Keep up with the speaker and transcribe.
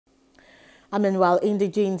And meanwhile,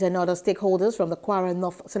 Indigenes and other stakeholders from the Kwara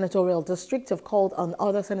North Senatorial District have called on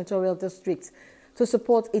other senatorial districts to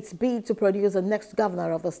support its bid to produce the next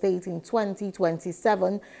governor of the state in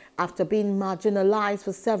 2027 after being marginalized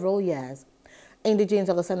for several years. Indigenes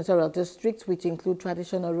of the senatorial district, which include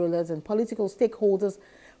traditional rulers and political stakeholders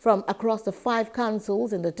from across the 5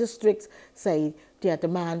 councils in the district, say their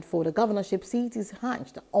demand for the governorship seat is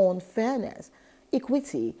hinged on fairness,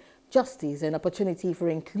 equity, justice and opportunity for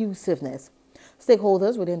inclusiveness.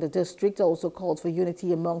 Stakeholders within the district also called for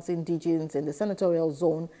unity amongst Indigenes in the senatorial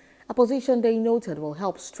zone, a position they noted will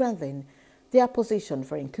help strengthen their position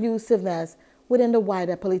for inclusiveness within the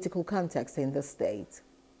wider political context in the state.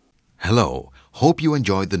 Hello, hope you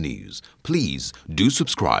enjoyed the news. Please do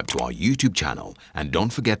subscribe to our YouTube channel and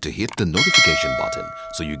don't forget to hit the notification button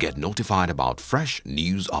so you get notified about fresh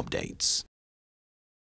news updates.